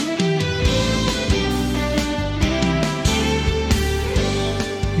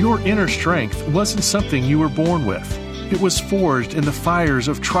Your inner strength wasn't something you were born with. It was forged in the fires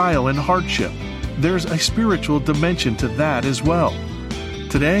of trial and hardship. There's a spiritual dimension to that as well.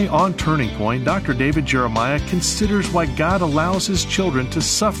 Today on Turning Point, Dr. David Jeremiah considers why God allows His children to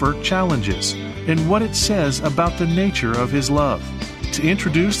suffer challenges and what it says about the nature of His love. To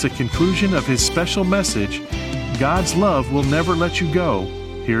introduce the conclusion of his special message, God's love will never let you go,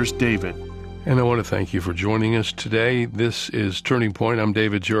 here's David. And I want to thank you for joining us today. This is Turning Point. I'm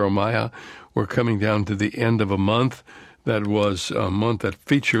David Jeremiah. We're coming down to the end of a month that was a month that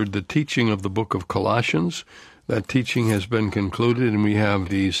featured the teaching of the book of Colossians. That teaching has been concluded, and we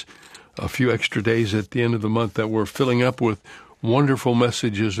have a few extra days at the end of the month that we're filling up with wonderful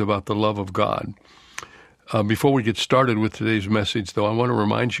messages about the love of God. Before we get started with today's message, though, I want to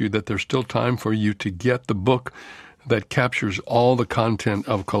remind you that there's still time for you to get the book that captures all the content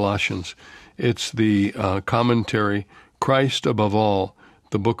of Colossians. It's the commentary, Christ Above All,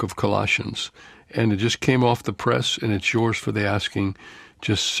 the book of Colossians. And it just came off the press, and it's yours for the asking.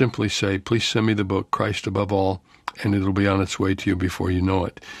 Just simply say, please send me the book, Christ Above All, and it'll be on its way to you before you know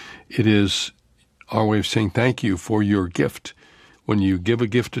it. It is our way of saying thank you for your gift. When you give a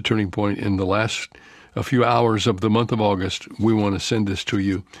gift to Turning Point in the last a few hours of the month of August, we want to send this to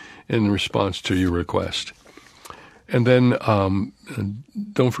you in response to your request. And then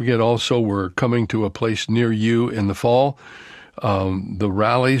don't forget also, we're coming to a place near you in the fall. The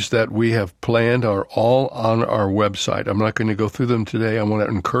rallies that we have planned are all on our website. I'm not going to go through them today. I want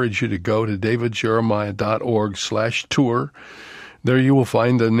to encourage you to go to davidjeremiah.org/tour. There you will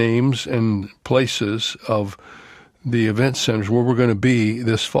find the names and places of the event centers where we're going to be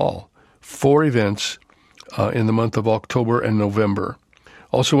this fall. 4 events in the month of October and November.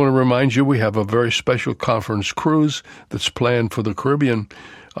 Also want to remind you we have a very special conference cruise that's planned for the Caribbean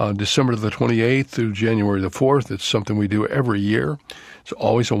December the 28th through January the 4th. It's something we do every year. It's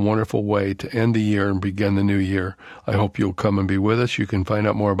always a wonderful way to end the year and begin the new year. I hope you'll come and be with us. You can find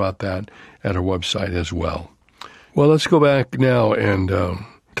out more about that at our website as well. Well, let's go back now and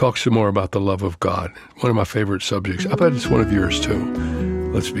talk some more about the love of God. One of my favorite subjects. I bet it's one of yours too.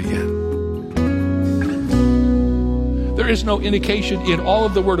 Let's begin. There is no indication in all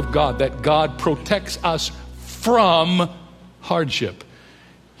of the Word of God that God protects us from hardship.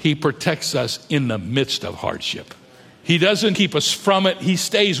 He protects us in the midst of hardship. He doesn't keep us from it. He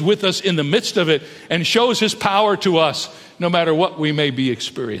stays with us in the midst of it and shows His power to us no matter what we may be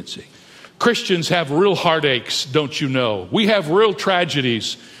experiencing. Christians have real heartaches, don't you know? We have real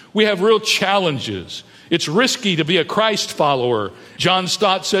tragedies. We have real challenges. It's risky to be a Christ follower. John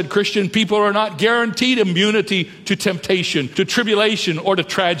Stott said Christian people are not guaranteed immunity to temptation, to tribulation, or to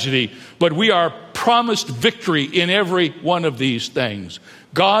tragedy, but we are promised victory in every one of these things.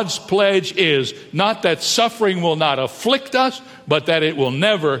 God's pledge is not that suffering will not afflict us, but that it will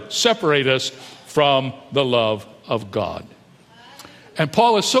never separate us from the love of God. And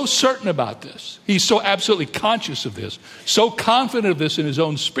Paul is so certain about this. He's so absolutely conscious of this, so confident of this in his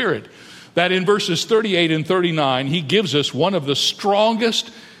own spirit, that in verses 38 and 39, he gives us one of the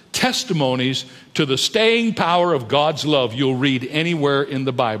strongest testimonies to the staying power of God's love you'll read anywhere in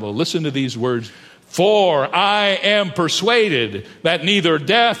the Bible. Listen to these words. For I am persuaded that neither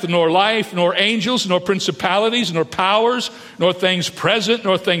death, nor life, nor angels, nor principalities, nor powers, nor things present,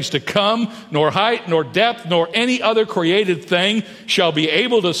 nor things to come, nor height, nor depth, nor any other created thing shall be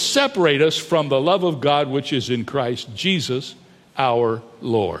able to separate us from the love of God which is in Christ Jesus our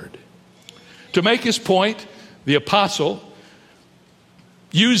Lord. To make his point, the apostle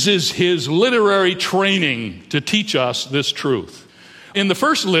uses his literary training to teach us this truth. In the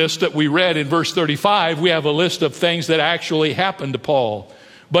first list that we read in verse 35, we have a list of things that actually happened to Paul.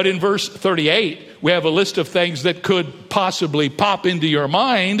 But in verse 38, we have a list of things that could possibly pop into your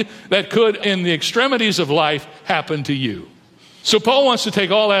mind that could, in the extremities of life, happen to you. So Paul wants to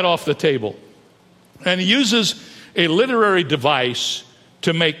take all that off the table. And he uses a literary device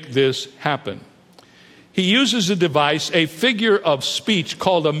to make this happen. He uses a device, a figure of speech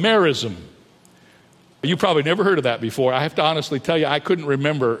called a merism. You probably never heard of that before. I have to honestly tell you, I couldn't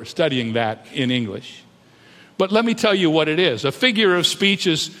remember studying that in English. But let me tell you what it is. A figure of speech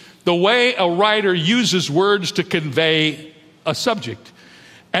is the way a writer uses words to convey a subject.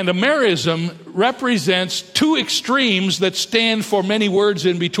 And a merism represents two extremes that stand for many words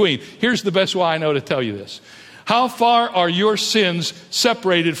in between. Here's the best way I know to tell you this. How far are your sins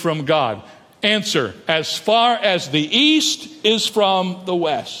separated from God? Answer, as far as the east is from the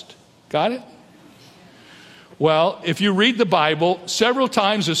west. Got it? Well, if you read the Bible, several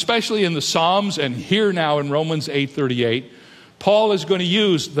times, especially in the Psalms and here now in Romans 8:38, Paul is going to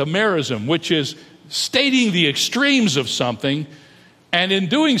use the merism, which is stating the extremes of something And in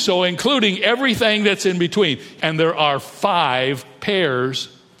doing so, including everything that's in between. And there are 5 pairs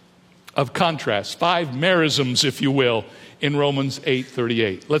of contrasts, 5 merisms, if you will, in Romans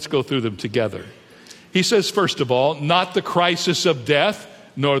 8:38. Let's go through them together. He says, first of all, not the crisis of death,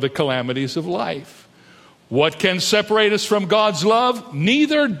 nor the calamities of life. What can separate us from God's love?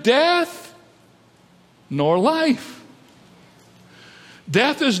 Neither death nor life.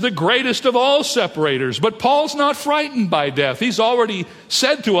 Death is the greatest of all separators, but Paul's not frightened by death. He's already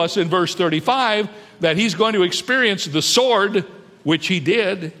said to us in verse 35 that he's going to experience the sword, which he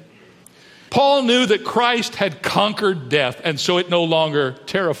did. Paul knew that Christ had conquered death, and so it no longer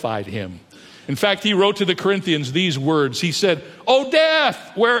terrified him. In fact, he wrote to the Corinthians these words. He said, "O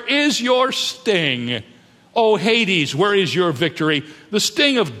death, where is your sting? O Hades, where is your victory? The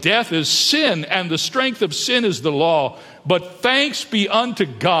sting of death is sin, and the strength of sin is the law. But thanks be unto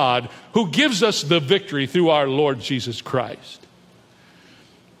God who gives us the victory through our Lord Jesus Christ."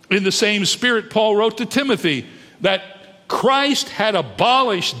 In the same spirit, Paul wrote to Timothy that Christ had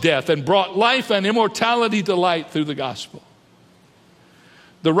abolished death and brought life and immortality to light through the gospel.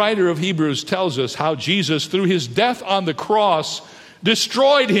 The writer of Hebrews tells us how Jesus, through his death on the cross,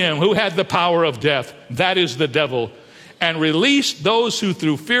 destroyed him who had the power of death, that is the devil, and released those who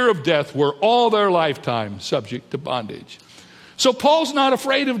through fear of death were all their lifetime subject to bondage. So Paul's not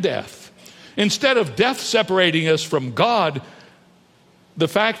afraid of death. Instead of death separating us from God, the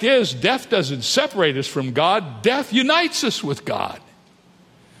fact is death doesn't separate us from God. Death unites us with God.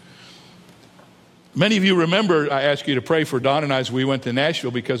 Many of you remember I asked you to pray for Dawn and I as we went to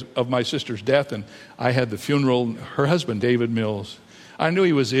Nashville because of my sister's death, and I had the funeral. Her husband, David Mills, I knew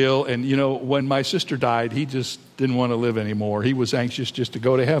he was ill, and when my sister died, he just didn't want to live anymore. He was anxious just to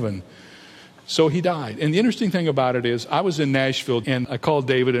go to heaven. So he died. And the interesting thing about it is I was in Nashville, and I called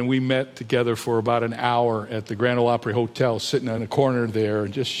David, and we met together for about an hour at the Grand Ole Opry Hotel, sitting in a corner there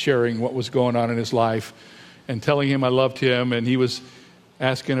and just sharing what was going on in his life and telling him I loved him, and he was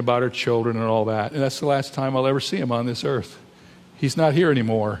asking about our children and all that. And that's the last time I'll ever see him on this earth. He's not here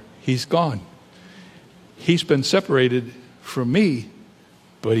anymore. He's gone. He's been separated from me,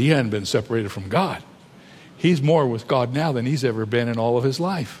 but he hadn't been separated from God. He's more with God now than he's ever been in all of his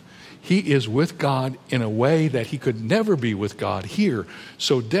life. He is with God in a way that he could never be with God here.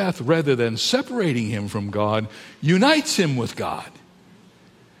 So death, rather than separating him from God, unites him with God.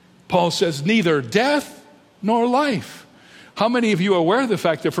 Paul says, neither death nor life. How many of you are aware of the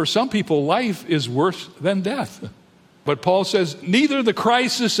fact that for some people, life is worse than death? But Paul says, neither the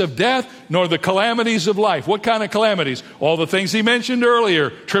crisis of death nor the calamities of life. What kind of calamities? All the things he mentioned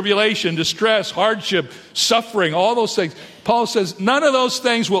earlier. Tribulation, distress, hardship, suffering, all those things. Paul says, none of those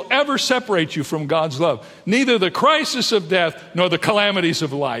things will ever separate you from God's love. Neither the crisis of death nor the calamities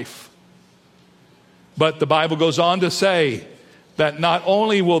of life. But the Bible goes on to say that not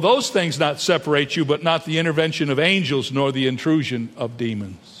only will those things not separate you, but not the intervention of angels nor the intrusion of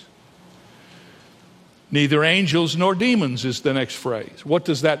demons. Neither angels nor demons is the next phrase. What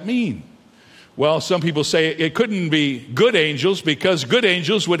does that mean? Well, some people say it couldn't be good angels because good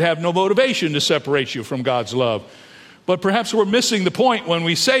angels would have no motivation to separate you from God's love. But perhaps we're missing the point when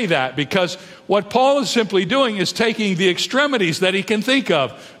we say that, because what Paul is simply doing is taking the extremities that he can think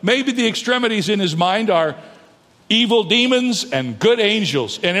of. Maybe the extremities in his mind are evil demons and good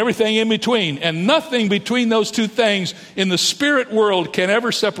angels and everything in between. And nothing between those two things in the spirit world can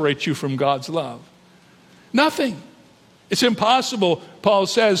ever separate you from God's love. Nothing. It's impossible, Paul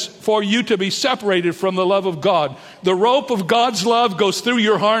says, for you to be separated from the love of God. The rope of God's love goes through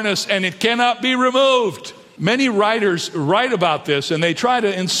your harness and it cannot be removed. Many writers write about this and they try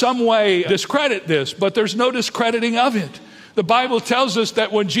to in some way discredit this, but there's no discrediting of it. The Bible tells us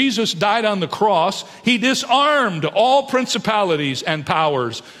that when Jesus died on the cross, he disarmed all principalities and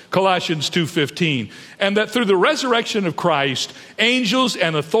powers, Colossians 2:15, and that through the resurrection of Christ, angels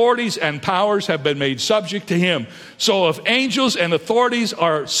and authorities and powers have been made subject to him. So if angels and authorities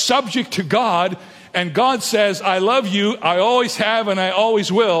are subject to God, and God says, I love you, I always have and I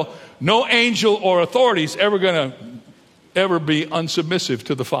always will, no angel or authority is ever going to ever be unsubmissive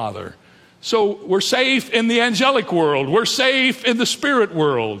to the Father. So we're safe in the angelic world. We're safe in the spirit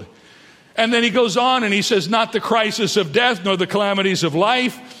world. And then he goes on and he says, not the crisis of death, nor the calamities of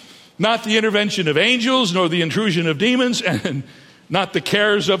life, not the intervention of angels, nor the intrusion of demons, and not the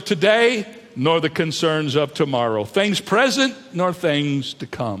cares of today, nor the concerns of tomorrow. Things present, nor things to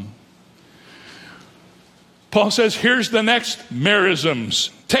come. Paul says, here's the next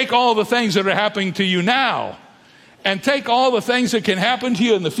merisms. Take all the things that are happening to you now, and take all the things that can happen to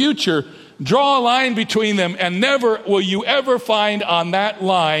you in the future. Draw a line between them, and never will you ever find on that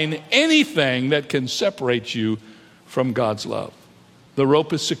line anything that can separate you from God's love. The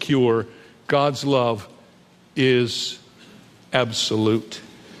rope is secure. God's love is absolute.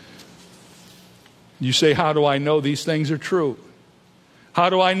 You say, how do I know these things are true?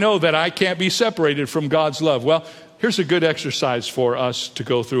 How do I know that I can't be separated from God's love? Well, here's a good exercise for us to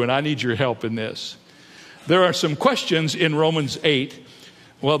go through, and I need your help in this. There are some questions in Romans 8.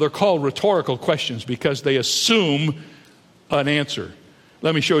 Well, they're called rhetorical questions because they assume an answer.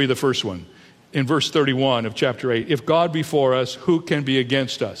 Let me show you the first one. In verse 31 of chapter 8, if God be for us, who can be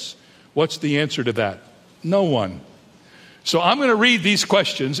against us? What's the answer to that? No one. So I'm going to read these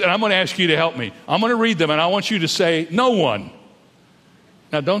questions, and I'm going to ask you to help me. I'm going to read them, and I want you to say, no one.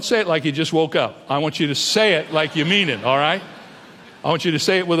 Now, don't say it like you just woke up. I want you to say it like you mean it, all right? I want you to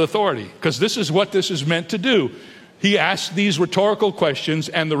say it with authority, because this is what this is meant to do. He asked these rhetorical questions,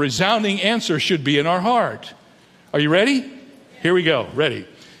 and the resounding answer should be in our heart. Are you ready? Here we go. Ready.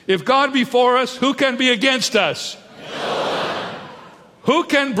 If God be for us, who can be against us? No one. Who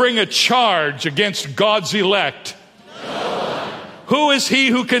can bring a charge against God's elect? No one. Who is he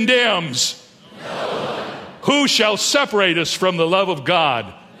who condemns? No one. Who shall separate us from the love of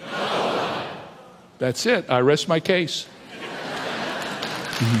God? No one. That's it. I rest my case.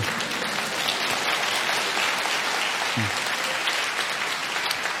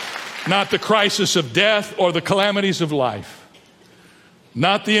 Not the crisis of death or the calamities of life.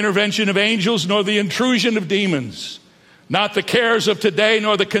 Not the intervention of angels nor the intrusion of demons. Not the cares of today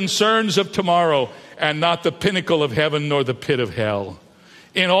nor the concerns of tomorrow. And not the pinnacle of heaven nor the pit of hell.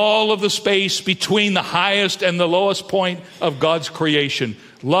 In all of the space between the highest and the lowest point of God's creation,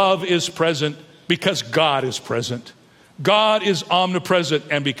 love is present because God is present. God is omnipresent,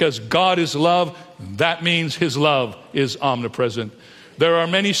 and because God is love, that means his love is omnipresent. There are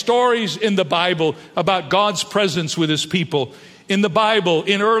many stories in the Bible about God's presence with his people. In the Bible,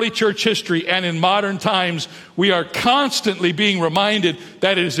 in early church history, and in modern times, we are constantly being reminded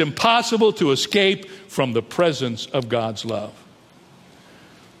that it is impossible to escape from the presence of God's love.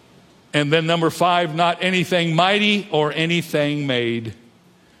 And then number 5, not anything mighty or anything made.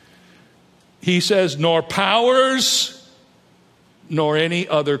 He says, nor powers, nor any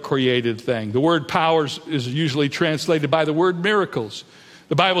other created thing. The word powers is usually translated by the word miracles.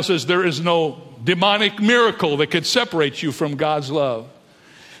 The Bible says there is no demonic miracle that could separate you from God's love.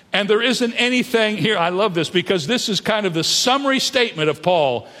 And there isn't anything here. I love this because this is kind of the summary statement of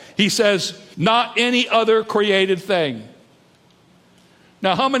Paul. He says, not any other created thing.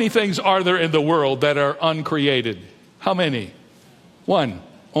 Now, how many things are there in the world that are uncreated? How many? One.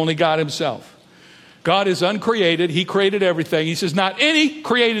 Only God himself. God is uncreated. He created everything. He says, not any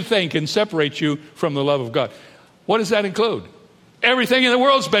created thing can separate you from the love of God. What does that include? Everything in the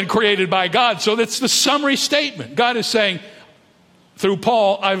world's been created by God. So that's the summary statement. God is saying, through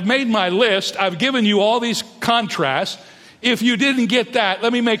Paul, I've made my list. I've given you all these contrasts. If you didn't get that,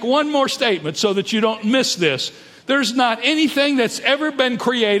 let me make one more statement so that you don't miss this. There's not anything that's ever been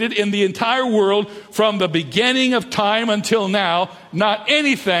created in the entire world from the beginning of time until now, not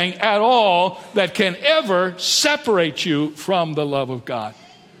anything at all that can ever separate you from the love of God.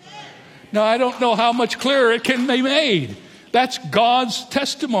 Now, I don't know how much clearer it can be made. That's God's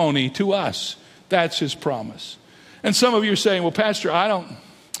testimony to us. That's his promise. And some of you are saying, well, Pastor,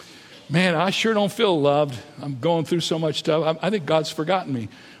 I sure don't feel loved. I'm going through so much stuff. I think God's forgotten me.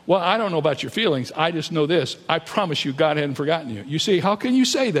 Well, I don't know about your feelings. I just know this. I promise you, God hadn't forgotten you. You see, how can you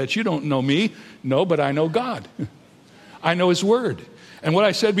say that? You don't know me. No, but I know God. I know his word. And what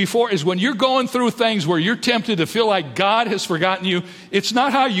I said before is when you're going through things where you're tempted to feel like God has forgotten you, it's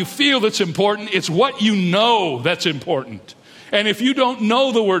not how you feel that's important. It's what you know that's important. And if you don't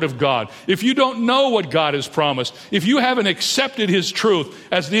know the word of God, if you don't know what God has promised, if you haven't accepted his truth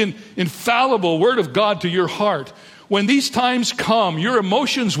as the infallible word of God to your heart, when these times come, your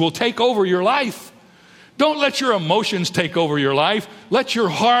emotions will take over your life. Don't let your emotions take over your life. Let your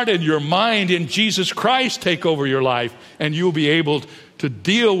heart and your mind in Jesus Christ take over your life, and you'll be able to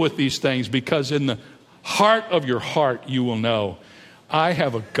deal with these things, because in the heart of your heart you will know, I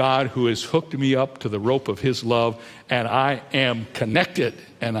have a God who has hooked me up to the rope of his love, and I am connected,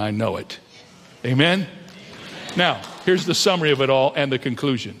 and I know it. Amen? Now, here's the summary of it all and the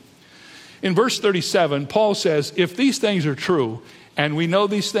conclusion. In verse 37, Paul says, if these things are true, and we know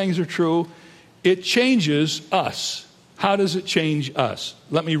these things are true, it changes us. How does it change us?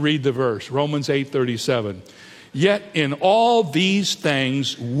 Let me read the verse, Romans 8:37. Yet in all these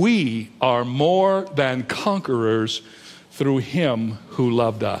things we are more than conquerors through him who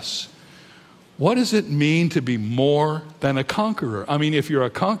loved us. What does it mean to be more than a conqueror? I mean, if you're a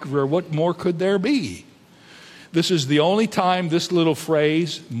conqueror, what more could there be? This is the only time this little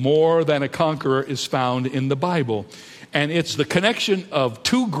phrase, more than a conqueror, is found in the Bible. And it's the connection of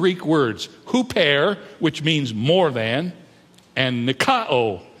two Greek words, huper, which means more than, and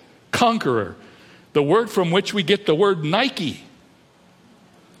nikao, conqueror, the word from which we get the word Nike.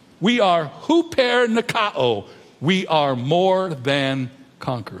 We are huper nikao. We are more than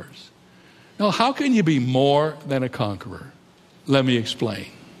conquerors. Now, how can you be more than a conqueror? Let me explain.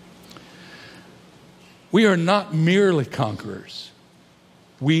 We are not merely conquerors.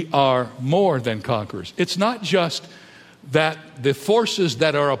 We are more than conquerors. It's not just that the forces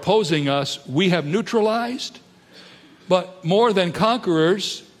that are opposing us, we have neutralized, but more than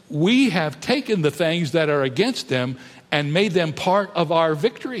conquerors, we have taken the things that are against them and made them part of our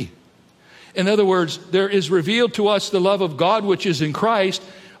victory. In other words, there is revealed to us the love of God which is in Christ,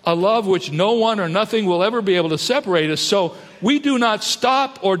 a love which no one or nothing will ever be able to separate us. So we do not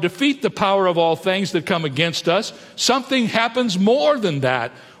stop or defeat the power of all things that come against us. Something happens more than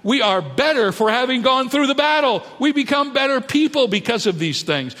that. We are better for having gone through the battle. We become better people because of these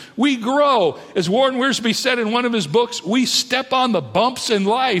things. We grow. As Warren Wiersbe said in one of his books, we step on the bumps in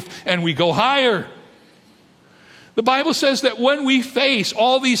life and we go higher. The Bible says that when we face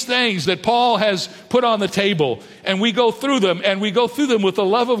all these things that Paul has put on the table and we go through them and we go through them with the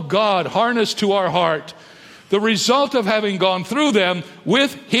love of God harnessed to our heart, the result of having gone through them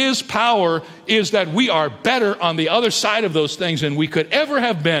with His power is that we are better on the other side of those things than we could ever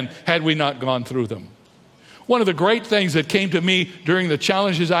have been had we not gone through them. One of the great things that came to me during the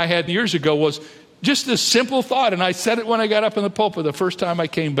challenges I had years ago was just this simple thought, and I said it when I got up in the pulpit the first time I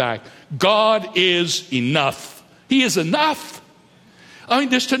came back. God is enough. He is enough. I mean,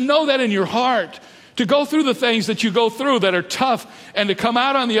 just to know that in your heart, to go through the things that you go through that are tough, and to come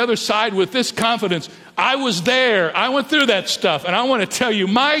out on the other side with this confidence. I was there. I went through that stuff. And I want to tell you,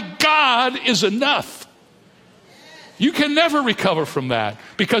 my God is enough. You can never recover from that.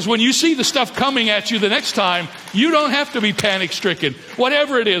 Because when you see the stuff coming at you the next time, you don't have to be panic-stricken.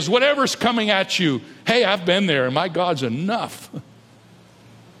 Whatever it is, whatever's coming at you, hey, I've been there, and my God's enough.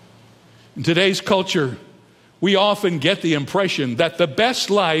 In today's culture, we often get the impression that the best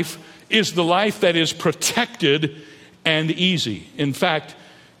life is the life that is protected and easy. In fact,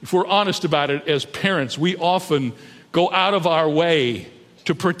 if we're honest about it as parents, we often go out of our way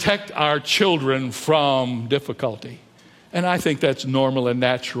to protect our children from difficulty. And I think that's normal and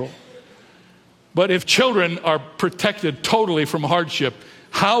natural. But if children are protected totally from hardship,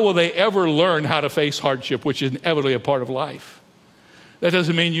 how will they ever learn how to face hardship, which is inevitably a part of life? That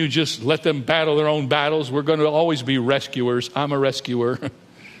doesn't mean you just let them battle their own battles. We're going to always be rescuers. I'm a rescuer.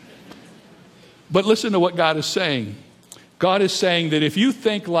 But listen to what God is saying. God is saying that if you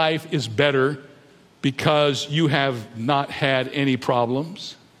think life is better because you have not had any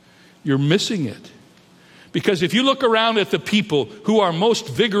problems, you're missing it. Because if you look around at the people who are most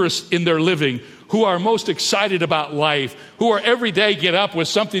vigorous in their living, who are most excited about life, who are every day get up with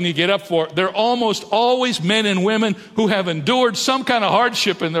something to get up for, they're almost always men and women who have endured some kind of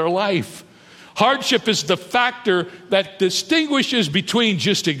hardship in their life. Hardship is the factor that distinguishes between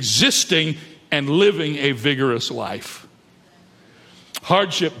just existing and living a vigorous life.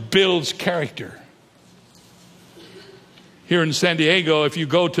 Hardship builds character. Here in San Diego, if you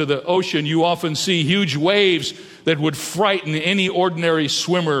go to the ocean, you often see huge waves that would frighten any ordinary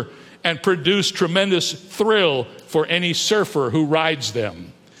swimmer and produce tremendous thrill for any surfer who rides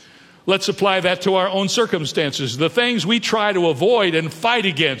them. Let's apply that to our own circumstances. The things we try to avoid and fight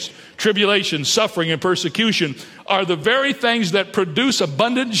against, tribulation, suffering, and persecution, are the very things that produce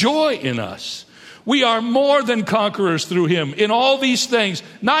abundant joy in us. We are more than conquerors through Him in all these things,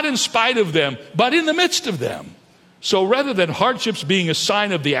 not in spite of them, but in the midst of them. So rather than hardships being a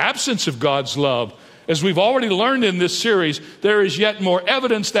sign of the absence of God's love, as we've already learned in this series, there is yet more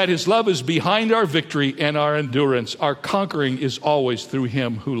evidence that His love is behind our victory and our endurance. Our conquering is always through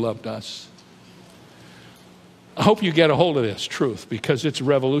Him who loved us. I hope you get a hold of this truth because it's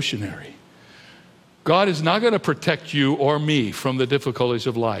revolutionary. God is not going to protect you or me from the difficulties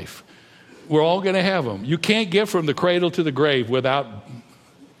of life. We're all going to have them. You can't get from the cradle to the grave without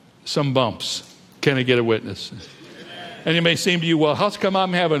some bumps. Can I get a witness? And it may seem to you, well, how come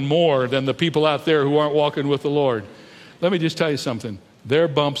I'm having more than the people out there who aren't walking with the Lord? Let me just tell you something. Their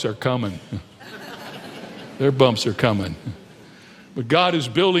bumps are coming. Their bumps are coming. But God is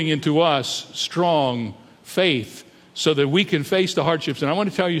building into us strong faith so that we can face the hardships. And I want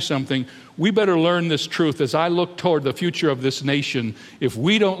to tell you something. We better learn this truth. As I look toward the future of this nation, if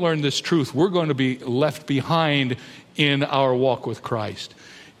we don't learn this truth, we're going to be left behind in our walk with Christ.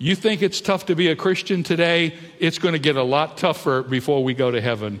 You think it's tough to be a Christian today? It's going to get a lot tougher before we go to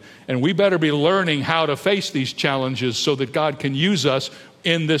heaven. And we better be learning how to face these challenges so that God can use us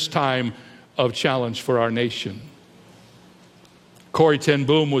in this time of challenge for our nation. Corrie ten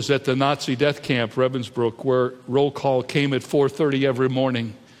Boom was at the Nazi death camp, Ravensbrück, where roll call came at 4:30 every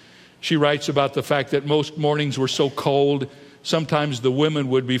morning. She writes about the fact that most mornings were so cold, sometimes the women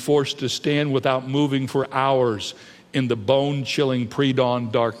would be forced to stand without moving for hours in the bone-chilling pre-dawn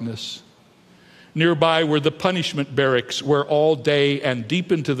darkness. Nearby were the punishment barracks, where all day and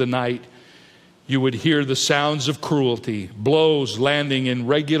deep into the night you would hear the sounds of cruelty, blows landing in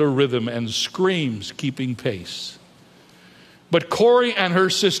regular rhythm and screams keeping pace. But Corrie and her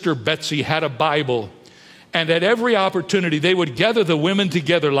sister Betsy had a Bible, and at every opportunity they would gather the women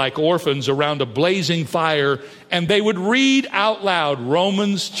together like orphans around a blazing fire, and they would read out loud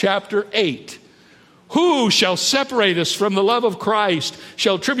Romans chapter 8. Who shall separate us from the love of Christ?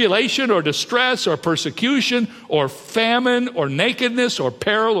 Shall tribulation or distress or persecution or famine or nakedness or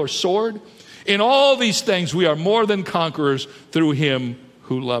peril or sword? In all these things we are more than conquerors through him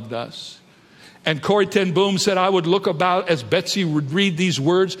who loved us. And Corrie ten Boom said, I would look about as Betsy would read these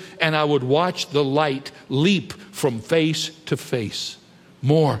words, and I would watch the light leap from face to face.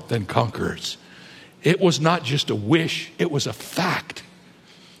 More than conquerors. It was not just a wish, it was a fact.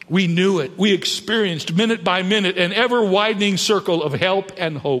 We knew it. We experienced minute by minute an ever-widening circle of help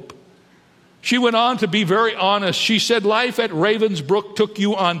and hope. She went on to be very honest. She said, life at Ravensbrück took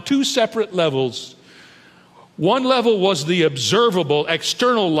you on two separate levels. One level was the observable,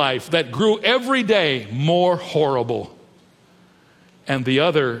 external life that grew every day more horrible. And the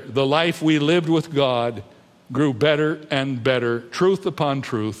other, the life we lived with God, grew better and better, truth upon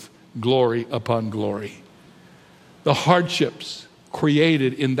truth, glory upon glory. The hardships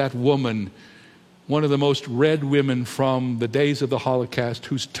created in that woman, one of the most read women from the days of the Holocaust,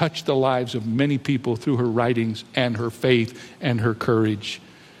 who's touched the lives of many people through her writings and her faith and her courage.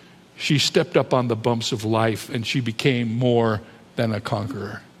 She stepped up on the bumps of life, and she became more than a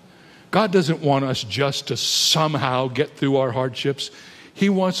conqueror. God doesn't want us just to somehow get through our hardships. He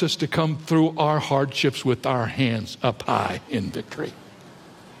wants us to come through our hardships with our hands up high in victory.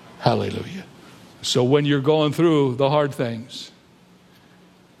 Hallelujah. So when you're going through the hard things,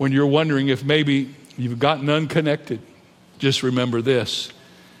 when you're wondering if maybe you've gotten unconnected, just remember this.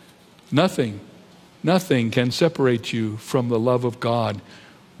 Nothing can separate you from the love of God,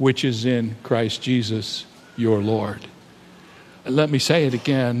 which is in Christ Jesus, your Lord. And let me say it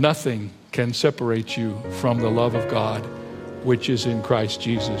again. Nothing can separate you from the love of God, which is in Christ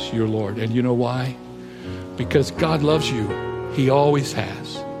Jesus, your Lord. And you know why? Because God loves you. He always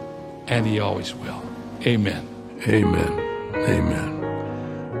has, and he always will. Amen. Amen.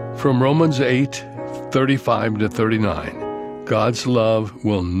 Amen. From Romans 8:35 to 39. God's love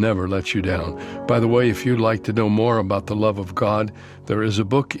will never let you down. By the way, if you'd like to know more about the love of God, there is a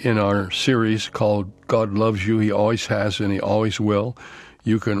book in our series called God Loves You. He always has and he always will.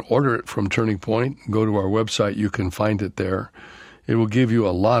 You can order it from Turning Point. Go to our website. You can find it there. It will give you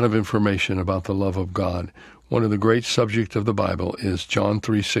a lot of information about the love of God. One of the great subjects of the Bible is John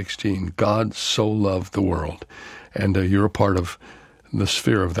 3:16. God so loved the world. And you're a part of the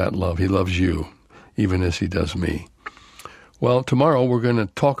sphere of that love. He loves you, even as he does me. Well, tomorrow we're going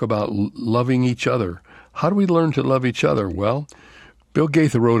to talk about loving each other. How do we learn to love each other? Well, Bill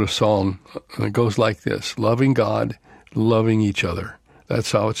Gaither wrote a song, and it goes like this: loving God, loving each other.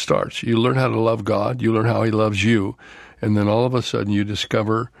 That's how it starts. You learn how to love God, you learn how he loves you, and then all of a sudden you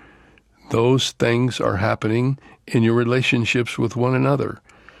discover those things are happening in your relationships with one another.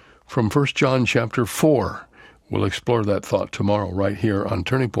 From 1 John chapter 4, we'll explore that thought tomorrow right here on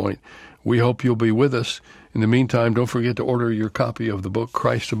Turning Point. We hope you'll be with us. In the meantime, don't forget to order your copy of the book,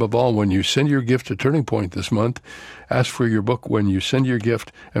 Christ Above All. When you send your gift to Turning Point this month, ask for your book when you send your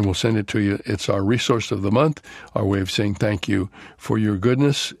gift, and we'll send it to you. It's our resource of the month, our way of saying thank you for your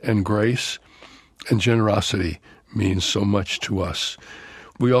goodness and grace and generosity. Means so much to us.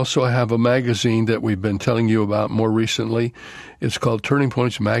 We also have a magazine that we've been telling you about more recently. It's called Turning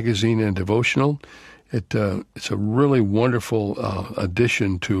Points Magazine and Devotional. It's a really wonderful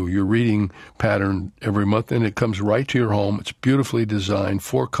addition to your reading pattern every month, and it comes right to your home. It's beautifully designed,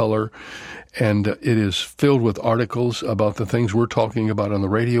 4-color, and it is filled with articles about the things we're talking about on the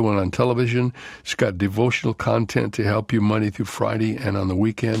radio and on television. It's got devotional content to help you Monday through Friday and on the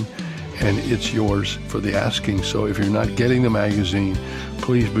weekend, and it's yours for the asking. So if you're not getting the magazine,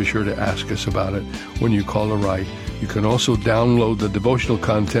 please be sure to ask us about it when you call or write. You can also download the devotional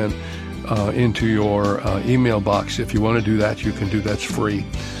content into your email box. If you want to do that, you can do that. It's free,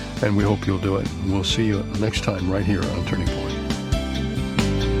 and we hope you'll do it. And we'll see you next time right here on Turning Point.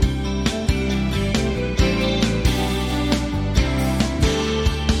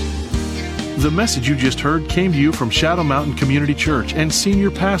 The message you just heard came to you from Shadow Mountain Community Church and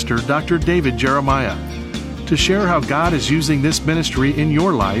Senior Pastor Dr. David Jeremiah. To share how God is using this ministry in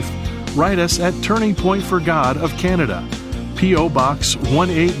your life, write us at Turning Point for God of Canada, P.O. Box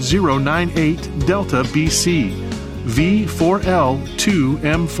 18098, Delta, BC,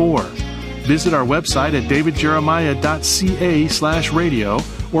 V4L2M4. Visit our website at davidjeremiah.ca/radio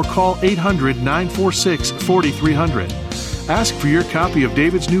or call 800-946-4300. Ask for your copy of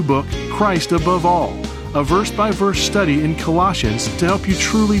David's new book, Christ Above All, a verse-by-verse study in Colossians to help you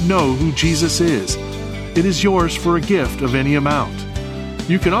truly know who Jesus is. It is yours for a gift of any amount.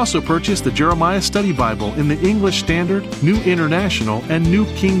 You can also purchase the Jeremiah Study Bible in the English Standard, New International, and New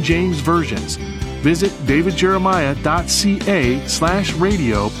King James versions. Visit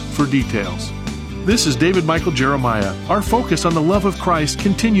davidjeremiah.ca/radio for details. This is David Michael Jeremiah. Our focus on the love of Christ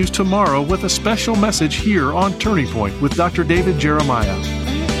continues tomorrow with a special message here on Turning Point with Dr. David Jeremiah.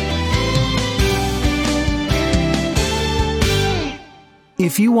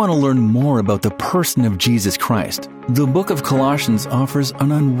 If you want to learn more about the person of Jesus Christ, the book of Colossians offers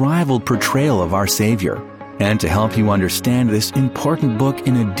an unrivaled portrayal of our Savior. And to help you understand this important book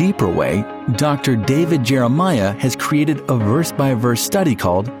in a deeper way, Dr. David Jeremiah has created a verse-by-verse study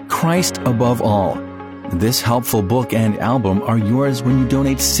called Christ Above All. This helpful book and album are yours when you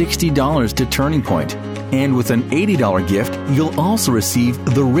donate $60 to Turning Point. And with an $80 gift, you'll also receive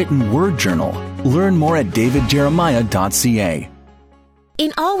the written Word Journal. Learn more at davidjeremiah.ca.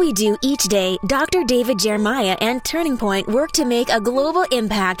 In all we do each day, Dr. David Jeremiah and Turning Point work to make a global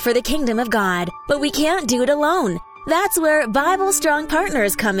impact for the kingdom of God. But we can't do it alone. That's where Bible Strong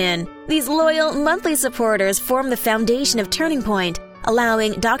Partners come in. These loyal monthly supporters form the foundation of Turning Point,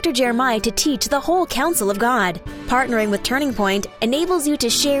 allowing Dr. Jeremiah to teach the whole counsel of God. Partnering with Turning Point enables you to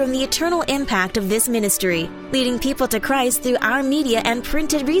share in the eternal impact of this ministry, leading people to Christ through our media and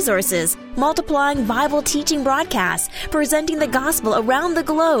printed resources, multiplying Bible teaching broadcasts, presenting the gospel around the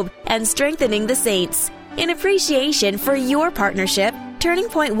globe, and strengthening the saints. In appreciation for your partnership, Turning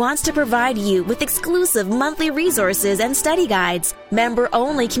Point wants to provide you with exclusive monthly resources and study guides,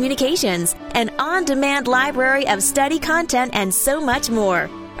 member-only communications, an on-demand library of study content, and so much more.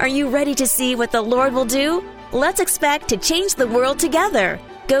 Are you ready to see what the Lord will do? Let's expect to change the world together.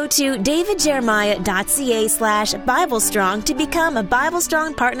 Go to davidjeremiah.ca/BibleStrong to become a Bible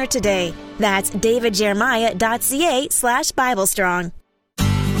Strong partner today. That's davidjeremiah.ca/BibleStrong.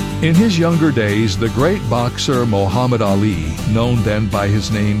 In his younger days, the great boxer Muhammad Ali, known then by his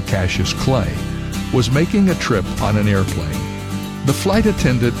name Cassius Clay, was making a trip on an airplane. The flight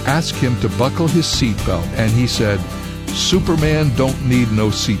attendant asked him to buckle his seatbelt, and he said, "Superman don't need no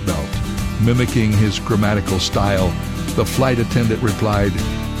seatbelt." Mimicking his grammatical style, the flight attendant replied,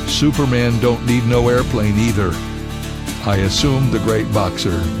 "Superman don't need no airplane either." I assume the great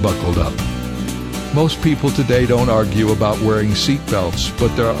boxer buckled up. Most people today don't argue about wearing seatbelts,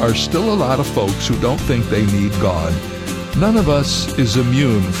 but there are still a lot of folks who don't think they need God. None of us is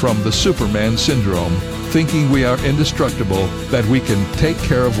immune from the Superman syndrome, thinking we are indestructible, that we can take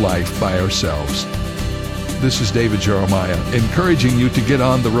care of life by ourselves. This is David Jeremiah, encouraging you to get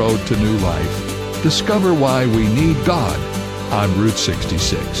on the road to new life. Discover why we need God on Route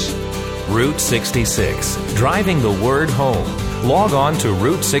 66. Route 66, driving the word home. Log on to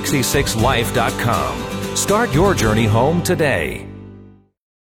Route66Life.com. Start your journey home today.